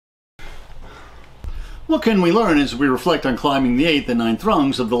What can we learn as we reflect on climbing the 8th and 9th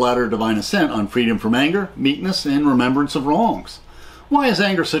rungs of the ladder of divine ascent on freedom from anger, meekness, and remembrance of wrongs? Why is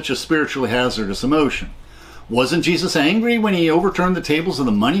anger such a spiritually hazardous emotion? Wasn't Jesus angry when he overturned the tables of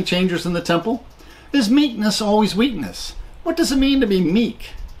the money changers in the temple? Is meekness always weakness? What does it mean to be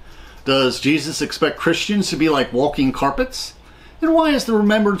meek? Does Jesus expect Christians to be like walking carpets? And why is the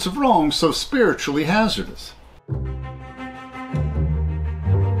remembrance of wrongs so spiritually hazardous?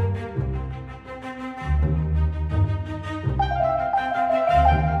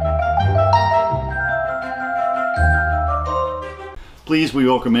 Please, we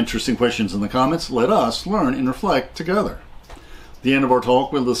welcome interesting questions in the comments. Let us learn and reflect together. At the end of our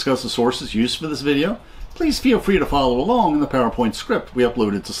talk, we'll discuss the sources used for this video. Please feel free to follow along in the PowerPoint script we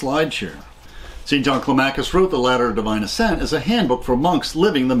uploaded to SlideShare. St. John Climacus wrote the Ladder of Divine Ascent as a handbook for monks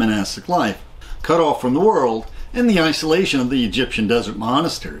living the monastic life, cut off from the world in the isolation of the Egyptian desert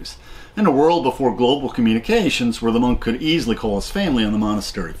monasteries, in a world before global communications where the monk could easily call his family on the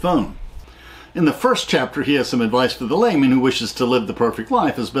monastery phone. In the first chapter, he has some advice for the layman who wishes to live the perfect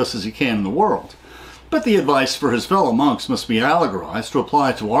life as best as he can in the world. But the advice for his fellow monks must be allegorized to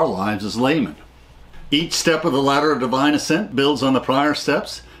apply to our lives as laymen. Each step of the Ladder of Divine Ascent builds on the prior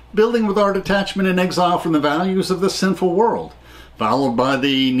steps, building with our detachment and exile from the values of this sinful world, followed by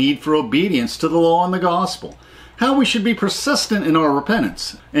the need for obedience to the law and the gospel, how we should be persistent in our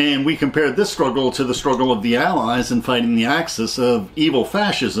repentance. And we compared this struggle to the struggle of the Allies in fighting the axis of evil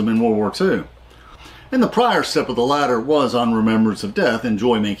fascism in World War II. And the prior step of the ladder was on remembrance of death and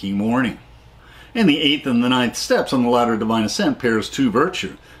joy-making mourning. And the 8th and the 9th steps on the Ladder of Divine Ascent pairs two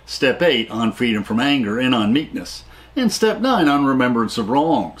virtues. Step 8 on freedom from anger and on meekness, and Step 9 on remembrance of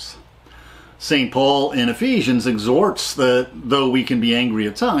wrongs. St. Paul in Ephesians exhorts that though we can be angry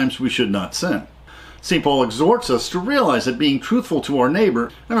at times, we should not sin. St. Paul exhorts us to realize that being truthful to our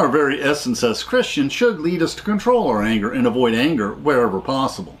neighbor and our very essence as Christians should lead us to control our anger and avoid anger wherever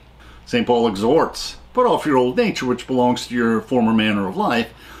possible. St. Paul exhorts, put off your old nature which belongs to your former manner of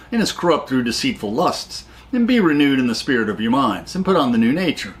life and is corrupt through deceitful lusts, and be renewed in the spirit of your minds, and put on the new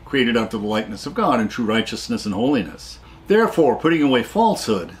nature, created after the likeness of God in true righteousness and holiness. Therefore, putting away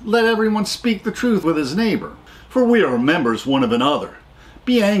falsehood, let everyone speak the truth with his neighbor, for we are members one of another.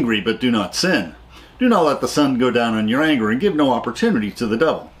 Be angry, but do not sin. Do not let the sun go down on your anger, and give no opportunity to the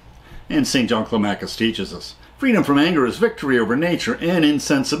devil. And St. John Climacus teaches us, freedom from anger is victory over nature and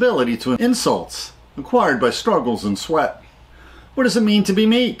insensibility to insults, acquired by struggles and sweat. What does it mean to be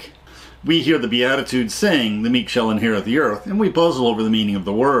meek? We hear the Beatitudes saying, the meek shall inherit the earth, and we puzzle over the meaning of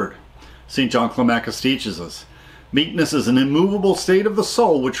the word. St. John Climacus teaches us, meekness is an immovable state of the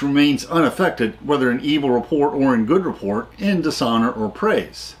soul which remains unaffected, whether in evil report or in good report, in dishonor or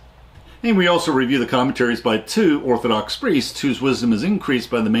praise. And we also review the commentaries by two Orthodox priests whose wisdom is increased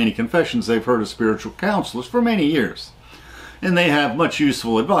by the many confessions they've heard of spiritual counselors for many years. And they have much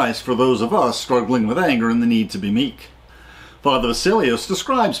useful advice for those of us struggling with anger and the need to be meek. Father Vassilios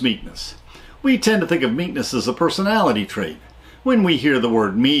describes meekness. We tend to think of meekness as a personality trait. When we hear the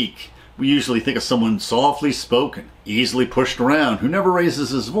word meek, we usually think of someone softly spoken, easily pushed around, who never raises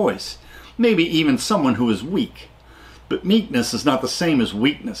his voice, maybe even someone who is weak. But meekness is not the same as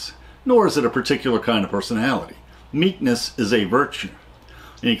weakness, nor is it a particular kind of personality. Meekness is a virtue.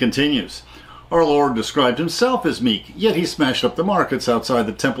 And he continues, our Lord described himself as meek, yet he smashed up the markets outside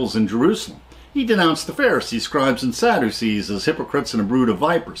the temples in Jerusalem. He denounced the Pharisees, scribes, and Sadducees as hypocrites and a brood of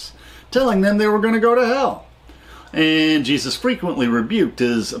vipers, telling them they were going to go to hell. And Jesus frequently rebuked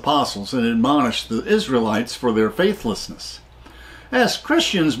his apostles and admonished the Israelites for their faithlessness. As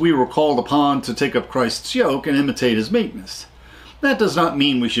Christians, we were called upon to take up Christ's yoke and imitate his meekness. That does not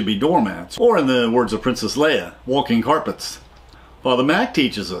mean we should be doormats, or in the words of Princess Leia, walking carpets. Father Mack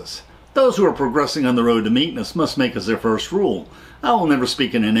teaches us, those who are progressing on the road to meekness must make as their first rule, I will never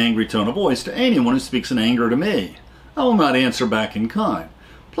speak in an angry tone of voice to anyone who speaks in anger to me. I will not answer back in kind.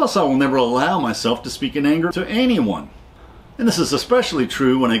 Plus, I will never allow myself to speak in anger to anyone. And this is especially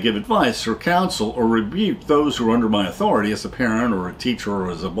true when I give advice or counsel or rebuke those who are under my authority as a parent or a teacher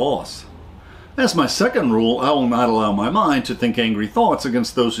or as a boss. As my second rule, I will not allow my mind to think angry thoughts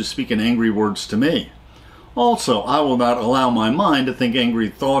against those who speak in angry words to me. Also, I will not allow my mind to think angry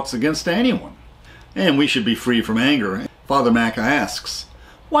thoughts against anyone. And we should be free from anger. Father Mack asks,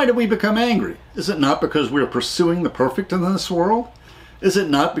 why do we become angry? Is it not because we are pursuing the perfect in this world? Is it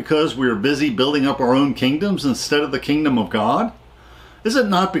not because we are busy building up our own kingdoms instead of the kingdom of God? Is it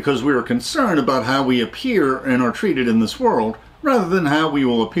not because we are concerned about how we appear and are treated in this world, rather than how we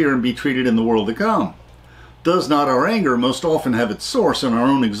will appear and be treated in the world to come? Does not our anger most often have its source in our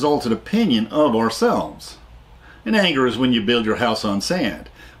own exalted opinion of ourselves? And anger is when you build your house on sand,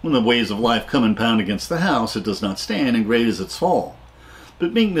 When the waves of life come and pound against the house, it does not stand, and great is its fall.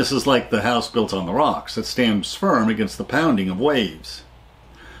 But meekness is like the house built on the rocks, that stands firm against the pounding of waves.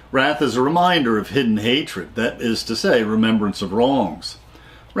 Wrath is a reminder of hidden hatred, that is to say, remembrance of wrongs.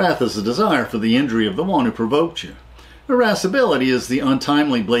 Wrath is a desire for the injury of the one who provoked you. Irascibility is the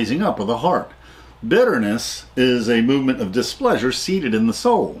untimely blazing up of the heart. Bitterness is a movement of displeasure seated in the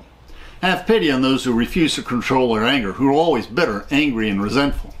soul. Have pity on those who refuse to control their anger, who are always bitter, angry, and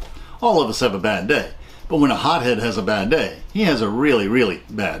resentful. All of us have a bad day, but when a hothead has a bad day, he has a really, really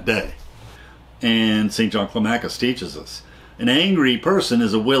bad day. And St. John Climacus teaches us, an angry person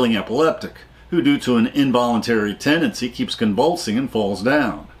is a willing epileptic, who due to an involuntary tendency keeps convulsing and falls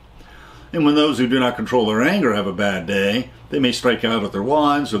down. And when those who do not control their anger have a bad day, they may strike out at their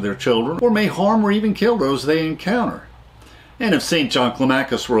wives or their children, or may harm or even kill those they encounter. And if St. John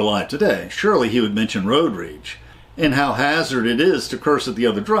Climacus were alive today, surely he would mention road rage, and how hazardous it is to curse at the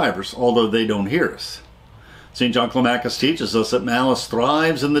other drivers, although they don't hear us. St. John Climacus teaches us that malice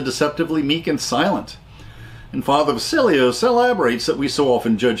thrives in the deceptively meek and silent. And Father Vassilios elaborates that we so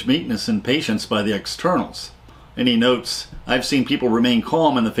often judge meekness and patience by the externals. And he notes, I've seen people remain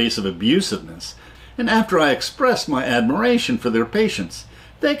calm in the face of abusiveness, and after I expressed my admiration for their patience,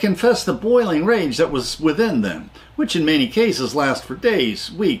 they confessed the boiling rage that was within them, which in many cases lasts for days,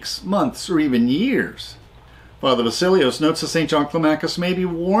 weeks, months, or even years. Father Vassilios notes that St. John Climacus may be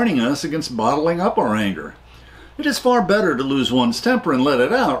warning us against bottling up our anger. It is far better to lose one's temper and let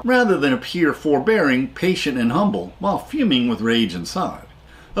it out, rather than appear forbearing, patient, and humble, while fuming with rage inside.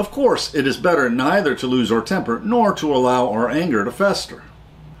 Of course, it is better neither to lose our temper, nor to allow our anger to fester.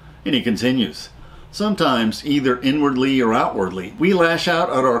 And he continues, sometimes, either inwardly or outwardly, we lash out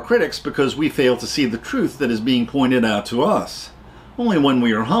at our critics because we fail to see the truth that is being pointed out to us. Only when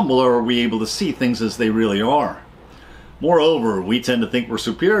we are humble are we able to see things as they really are. Moreover, we tend to think we're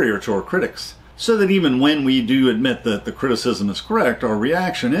superior to our critics, so that even when we do admit that the criticism is correct, our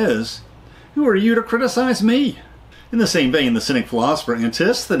reaction is, who are you to criticize me? In the same vein, the Cynic philosopher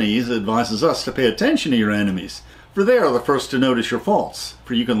Antisthenes advises us to pay attention to your enemies, for they are the first to notice your faults,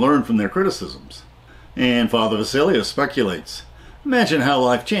 for you can learn from their criticisms. And Father Vassilios speculates, imagine how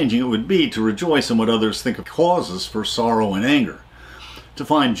life-changing it would be to rejoice in what others think of causes for sorrow and anger, to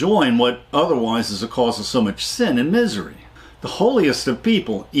find joy in what otherwise is a cause of so much sin and misery. The holiest of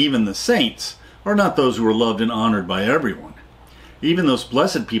people, even the saints, are not those who are loved and honored by everyone. Even those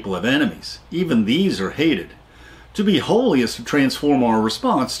blessed people have enemies. Even these are hated. To be holy is to transform our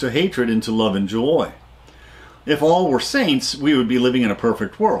response to hatred into love and joy. If all were saints, we would be living in a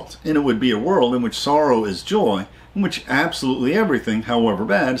perfect world, and it would be a world in which sorrow is joy, in which absolutely everything, however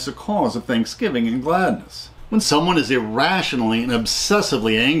bad, is a cause of thanksgiving and gladness. When someone is irrationally and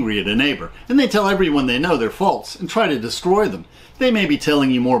obsessively angry at a neighbor, and they tell everyone they know their faults and try to destroy them, they may be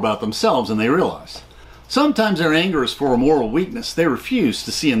telling you more about themselves than they realize. Sometimes their anger is for a moral weakness they refuse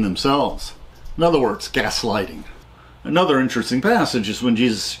to see in themselves. In other words, gaslighting. Another interesting passage is when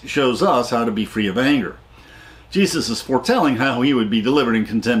Jesus shows us how to be free of anger. Jesus is foretelling how he would be delivered and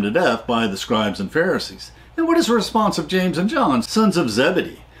condemned to death by the scribes and Pharisees. And what is the response of James and John, sons of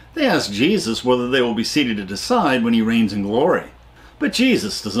Zebedee? They ask Jesus whether they will be seated to decide when he reigns in glory. But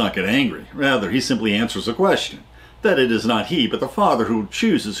Jesus does not get angry. Rather, he simply answers a question, that it is not he, but the Father who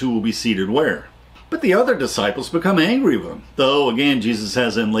chooses who will be seated where. But the other disciples become angry with him, though again Jesus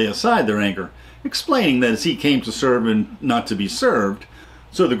has them lay aside their anger, explaining that as he came to serve and not to be served,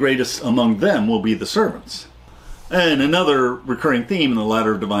 so the greatest among them will be the servants. And another recurring theme in the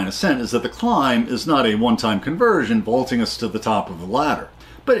ladder of divine ascent is that the climb is not a one-time conversion vaulting us to the top of the ladder,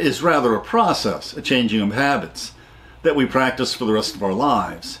 but is rather a process, a changing of habits, that we practice for the rest of our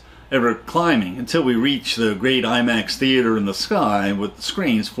lives, ever climbing until we reach the great IMAX theater in the sky with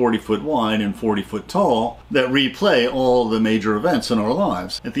screens 40 foot wide and 40 foot tall that replay all the major events in our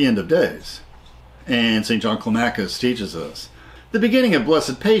lives at the end of days. And St. John Climacus teaches us, the beginning of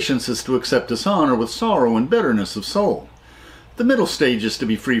blessed patience is to accept dishonor with sorrow and bitterness of soul. The middle stage is to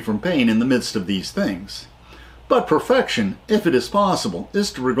be free from pain in the midst of these things. But perfection, if it is possible,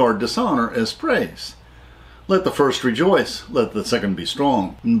 is to regard dishonor as praise. Let the first rejoice, let the second be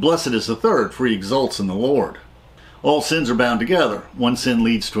strong, and blessed is the third, for he exults in the Lord. All sins are bound together, one sin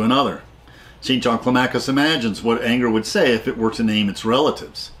leads to another. St. John Climacus imagines what anger would say if it were to name its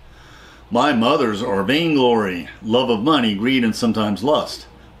relatives. My mothers are vainglory, love of money, greed, and sometimes lust.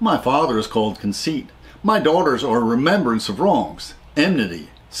 My father is called conceit. My daughters are remembrance of wrongs, enmity,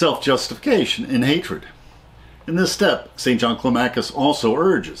 self-justification, and hatred. In this step, St. John Climacus also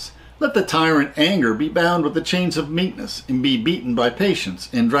urges, let the tyrant anger be bound with the chains of meekness, and be beaten by patience,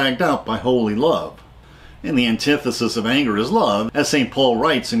 and dragged out by holy love. And the antithesis of anger is love, as St. Paul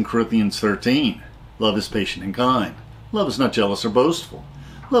writes in Corinthians 13. Love is patient and kind. Love is not jealous or boastful.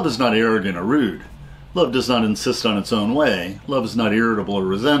 Love is not arrogant or rude. Love does not insist on its own way. Love is not irritable or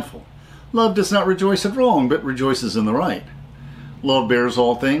resentful. Love does not rejoice at wrong, but rejoices in the right. Love bears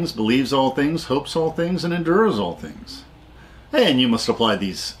all things, believes all things, hopes all things, and endures all things. And you must apply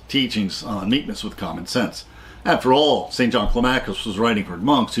these teachings on meekness with common sense. After all, St. John Climacus was writing for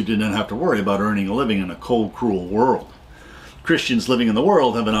monks who did not have to worry about earning a living in a cold, cruel world. Christians living in the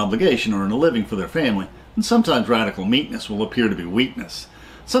world have an obligation to earn a living for their family, and sometimes radical meekness will appear to be weakness.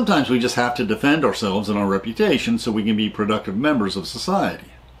 Sometimes we just have to defend ourselves and our reputation so we can be productive members of society.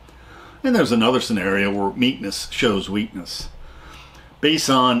 And there's another scenario where meekness shows weakness.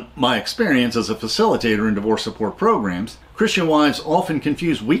 Based on my experience as a facilitator in divorce support programs, Christian wives often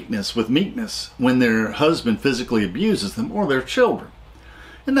confuse weakness with meekness when their husband physically abuses them or their children.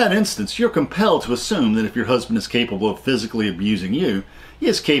 In that instance, you're compelled to assume that if your husband is capable of physically abusing you, he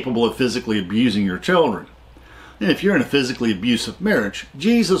is capable of physically abusing your children. And if you're in a physically abusive marriage,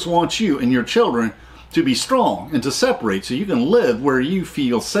 Jesus wants you and your children to be strong and to separate so you can live where you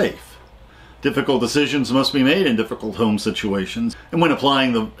feel safe. Difficult decisions must be made in difficult home situations, and when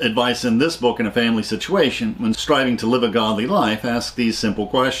applying the advice in this book in a family situation, when striving to live a godly life, ask these simple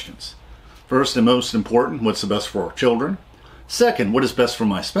questions. First and most important, what's the best for our children? Second, what is best for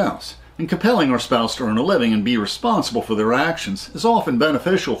my spouse? And compelling our spouse to earn a living and be responsible for their actions is often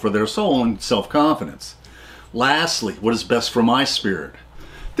beneficial for their soul and self-confidence. Lastly, what is best for my spirit?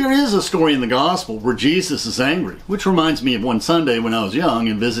 There is a story in the gospel where Jesus is angry, which reminds me of one Sunday when I was young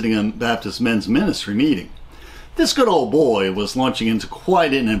and visiting a Baptist men's ministry meeting. This good old boy was launching into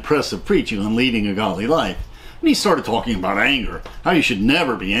quite an impressive preaching on leading a godly life, and he started talking about anger, how you should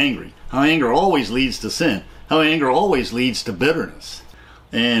never be angry, how anger always leads to sin, how anger always leads to bitterness.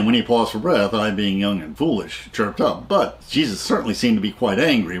 And when he paused for breath, I, being young and foolish, chirped up, but Jesus certainly seemed to be quite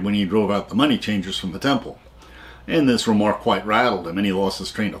angry when he drove out the moneychangers from the temple. And this remark quite rattled him, and he lost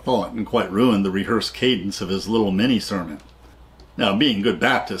his train of thought and quite ruined the rehearsed cadence of his little mini-sermon. Now, being good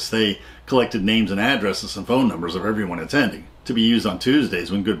Baptists, they collected names and addresses and phone numbers of everyone attending, to be used on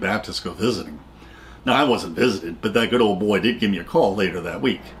Tuesdays when good Baptists go visiting. Now, I wasn't visited, but that good old boy did give me a call later that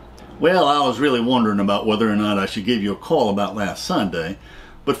week. Well, I was really wondering about whether or not I should give you a call about last Sunday,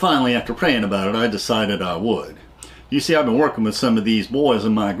 but finally, after praying about it, I decided I would. You see, I've been working with some of these boys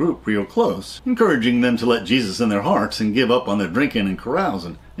in my group real close, encouraging them to let Jesus in their hearts and give up on their drinking and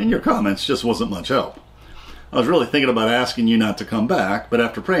carousing, and your comments just wasn't much help. I was really thinking about asking you not to come back, but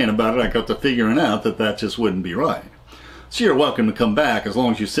after praying about it, I got to figuring out that that just wouldn't be right. So you're welcome to come back as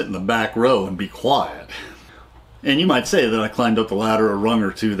long as you sit in the back row and be quiet. And you might say that I climbed up the ladder a rung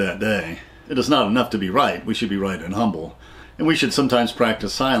or two that day. It is not enough to be right. We should be right and humble. And we should sometimes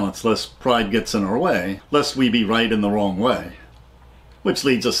practice silence lest pride gets in our way, lest we be right in the wrong way. Which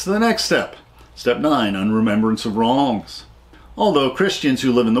leads us to the next step. Step 9, on Remembrance of Wrongs. Although Christians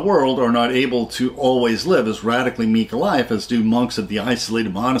who live in the world are not able to always live as radically meek a life as do monks of the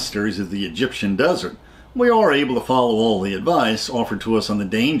isolated monasteries of the Egyptian desert, we are able to follow all the advice offered to us on the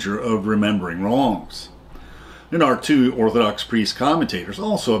danger of remembering wrongs. And our 2 Orthodox priest commentators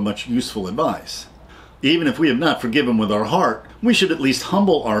also have much useful advice. Even if we have not forgiven with our heart, we should at least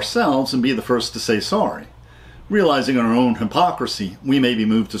humble ourselves and be the first to say sorry. Realizing our own hypocrisy, we may be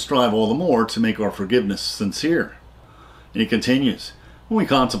moved to strive all the more to make our forgiveness sincere. And he continues, when we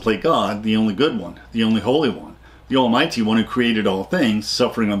contemplate God, the only good one, the only holy one, the almighty one who created all things,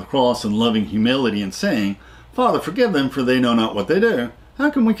 suffering on the cross in loving humility and saying, Father, forgive them, for they know not what they do, how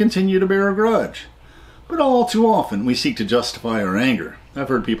can we continue to bear a grudge? But all too often we seek to justify our anger. I've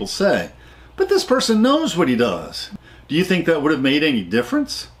heard people say, but this person knows what he does. Do you think that would have made any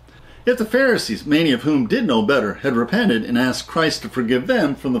difference? If the Pharisees, many of whom did know better, had repented and asked Christ to forgive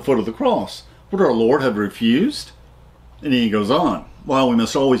them from the foot of the cross, would our Lord have refused? And he goes on, while we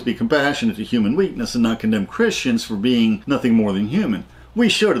must always be compassionate to human weakness and not condemn Christians for being nothing more than human, we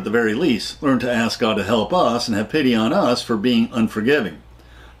should, at the very least, learn to ask God to help us and have pity on us for being unforgiving.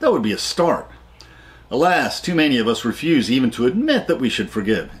 That would be a start. Alas, too many of us refuse even to admit that we should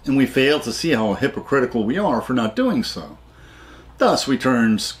forgive, and we fail to see how hypocritical we are for not doing so. Thus, we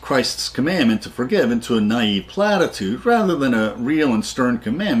turn Christ's commandment to forgive into a naive platitude rather than a real and stern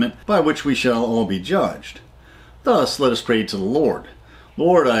commandment by which we shall all be judged. Thus, let us pray to the Lord.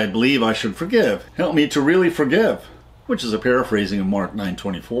 Lord, I believe I should forgive. Help me to really forgive, which is a paraphrasing of Mark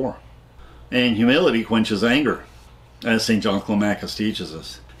 9:24. And humility quenches anger, as St. John Climacus teaches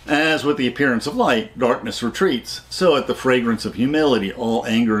us. As with the appearance of light, darkness retreats, so at the fragrance of humility, all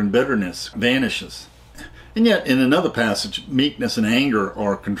anger and bitterness vanishes. And yet, in another passage, meekness and anger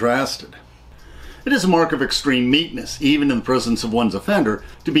are contrasted. It is a mark of extreme meekness, even in the presence of one's offender,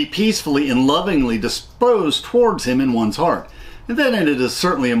 to be peacefully and lovingly disposed towards him in one's heart. And then it is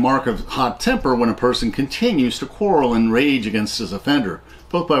certainly a mark of hot temper when a person continues to quarrel and rage against his offender,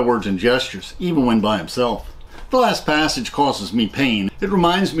 both by words and gestures, even when by himself. The last passage causes me pain. It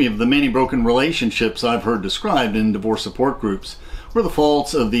reminds me of the many broken relationships I've heard described in divorce support groups, where the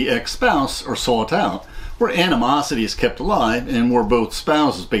faults of the ex-spouse are sought out, where animosity is kept alive, and where both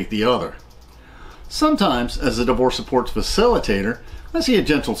spouses bait the other. Sometimes, as a divorce support facilitator, I see a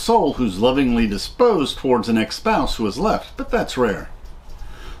gentle soul who's lovingly disposed towards an ex-spouse who has left, but that's rare.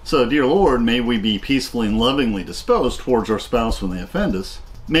 So, dear Lord, may we be peacefully and lovingly disposed towards our spouse when they offend us.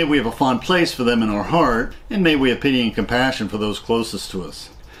 May we have a fond place for them in our heart, and may we have pity and compassion for those closest to us.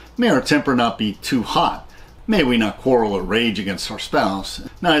 May our temper not be too hot. May we not quarrel or rage against our spouse,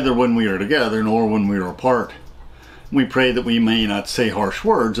 neither when we are together nor when we are apart. We pray that we may not say harsh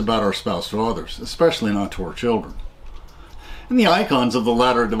words about our spouse to others, especially not to our children. And the icons of the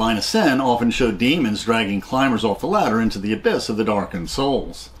ladder of divine ascent often show demons dragging climbers off the ladder into the abyss of the darkened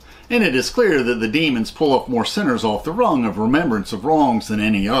souls. And it is clear that the demons pull up more sinners off the rung of remembrance of wrongs than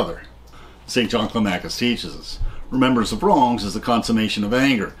any other. St. John Climacus teaches us, remembrance of wrongs is the consummation of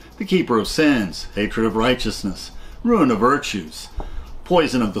anger, the keeper of sins, hatred of righteousness, ruin of virtues,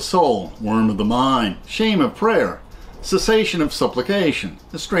 poison of the soul, worm of the mind, shame of prayer, cessation of supplication,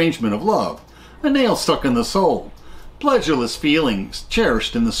 estrangement of love, a nail stuck in the soul, pleasureless feelings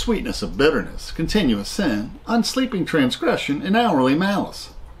cherished in the sweetness of bitterness, continuous sin, unsleeping transgression, and hourly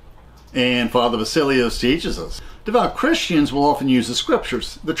malice. And Father Vassilios teaches us, devout Christians will often use the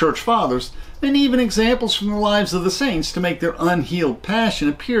scriptures, the church fathers, and even examples from the lives of the saints to make their unhealed passion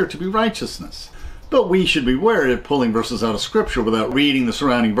appear to be righteousness. But we should be wary of pulling verses out of scripture without reading the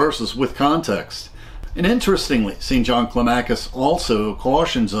surrounding verses with context. And interestingly, St. John Climacus also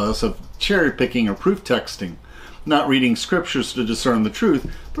cautions us of cherry-picking or proof texting, not reading scriptures to discern the truth,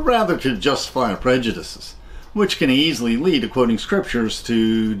 but rather to justify our prejudices, which can easily lead to quoting scriptures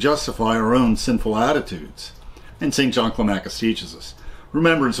to justify our own sinful attitudes. And St. John Climacus teaches us,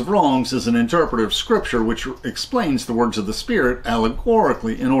 remembrance of wrongs is an interpreter of scripture which explains the words of the Spirit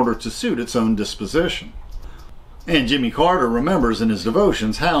allegorically in order to suit its own disposition. And Jimmy Carter remembers in his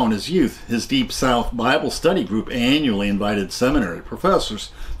devotions how in his youth his Deep South Bible Study Group annually invited seminary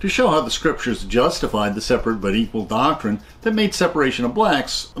professors to show how the scriptures justified the separate but equal doctrine that made separation of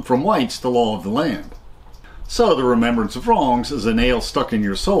blacks from whites the law of the land. So the remembrance of wrongs is a nail stuck in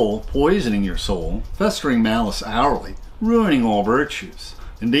your soul, poisoning your soul, festering malice hourly, ruining all virtues.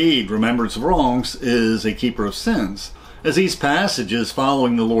 Indeed, remembrance of wrongs is a keeper of sins, as these passages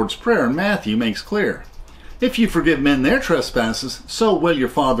following the Lord's Prayer in Matthew makes clear. If you forgive men their trespasses, so will your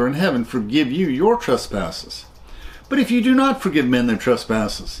Father in heaven forgive you your trespasses. But if you do not forgive men their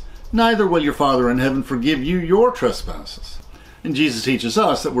trespasses, neither will your Father in heaven forgive you your trespasses. And Jesus teaches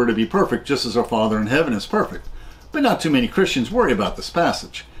us that we're to be perfect just as our Father in heaven is perfect. But not too many Christians worry about this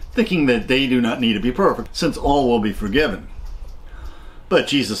passage, thinking that they do not need to be perfect, since all will be forgiven. But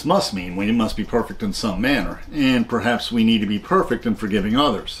Jesus must mean we must be perfect in some manner, and perhaps we need to be perfect in forgiving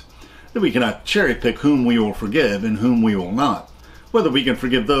others. That we cannot cherry-pick whom we will forgive and whom we will not. Whether we can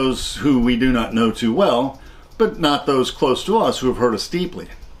forgive those who we do not know too well, but not those close to us who have hurt us deeply.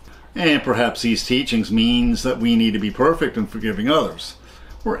 And perhaps these teachings means that we need to be perfect in forgiving others,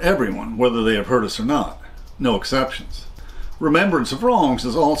 or everyone, whether they have hurt us or not. No exceptions. Remembrance of wrongs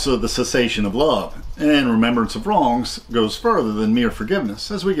is also the cessation of love, and remembrance of wrongs goes further than mere forgiveness,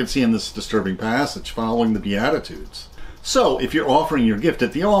 as we can see in this disturbing passage following the Beatitudes. So, if you're offering your gift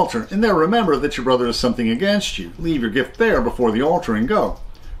at the altar, and there remember that your brother has something against you, leave your gift there before the altar and go.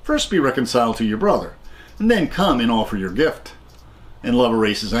 First be reconciled to your brother, and then come and offer your gift. And love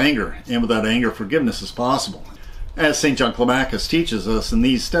erases anger, and without anger forgiveness is possible. As St. John Climacus teaches us in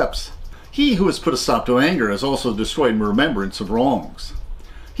these steps, he who has put a stop to anger has also destroyed remembrance of wrongs.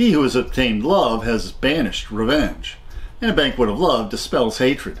 He who has obtained love has banished revenge, and a banquet of love dispels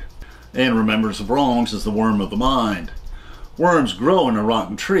hatred. And remembrance of wrongs is the worm of the mind. Worms grow in a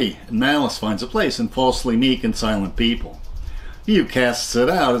rotten tree, and malice finds a place in falsely meek and silent people. He who casts it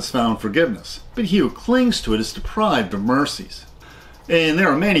out has found forgiveness, but he who clings to it is deprived of mercies. And there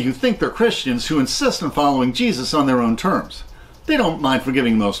are many who think they're Christians who insist on following Jesus on their own terms. They don't mind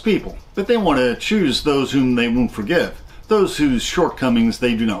forgiving most people, but they want to choose those whom they won't forgive, those whose shortcomings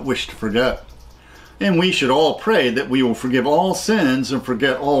they do not wish to forget. And we should all pray that we will forgive all sins and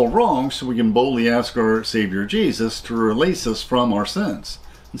forget all wrongs so we can boldly ask our Savior Jesus to release us from our sins.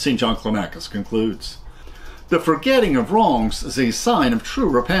 And St. John Climacus concludes, the forgetting of wrongs is a sign of true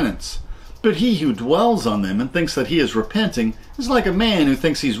repentance. But he who dwells on them and thinks that he is repenting is like a man who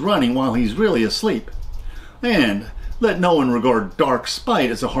thinks he's running while he's really asleep. And let no one regard dark spite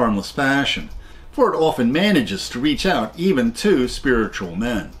as a harmless passion, for it often manages to reach out even to spiritual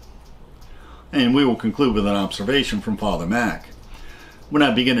men. And we will conclude with an observation from Father Mack. When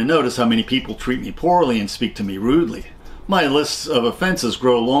I begin to notice how many people treat me poorly and speak to me rudely, my lists of offenses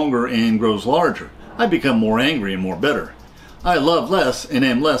grow longer and grows larger. I become more angry and more bitter. I love less and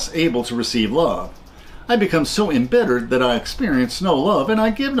am less able to receive love. I become so embittered that I experience no love and I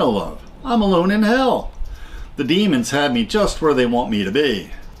give no love. I'm alone in hell. The demons have me just where they want me to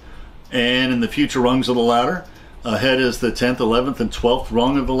be. And in the future rungs of the ladder, ahead is the 10th, 11th, and 12th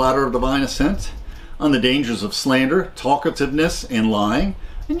rung of the ladder of divine ascent, on the dangers of slander, talkativeness, and lying.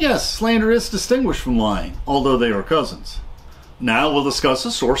 And yes, slander is distinguished from lying, although they are cousins. Now we'll discuss the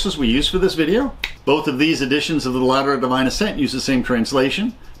sources we use for this video. Both of these editions of the Ladder of Divine Ascent use the same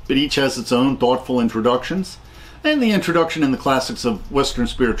translation, but each has its own thoughtful introductions, and the introduction in the Classics of Western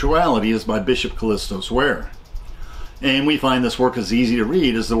Spirituality is by Bishop Callistos Ware. And we find this work as easy to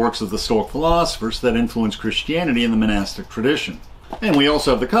read as the works of the Stoic philosophers that influenced Christianity in the monastic tradition. And we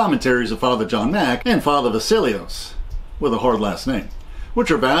also have the commentaries of Father John Mack and Father Vassilios, with a hard last name, which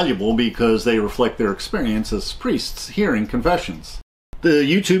are valuable because they reflect their experience as priests hearing confessions. The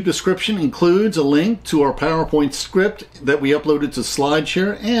YouTube description includes a link to our PowerPoint script that we uploaded to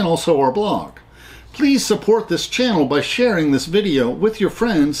SlideShare and also our blog. Please support this channel by sharing this video with your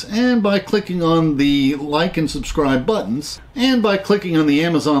friends and by clicking on the like and subscribe buttons and by clicking on the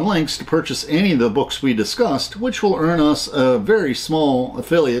Amazon links to purchase any of the books we discussed, which will earn us a very small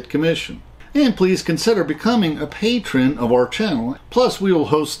affiliate commission. And please consider becoming a patron of our channel. Plus, we will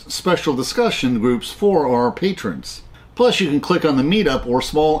host special discussion groups for our patrons. Plus, you can click on the Meetup or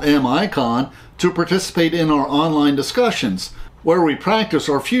small M icon to participate in our online discussions, where we practice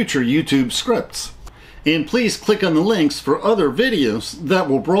our future YouTube scripts. And please click on the links for other videos that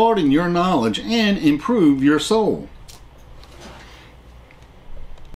will broaden your knowledge and improve your soul.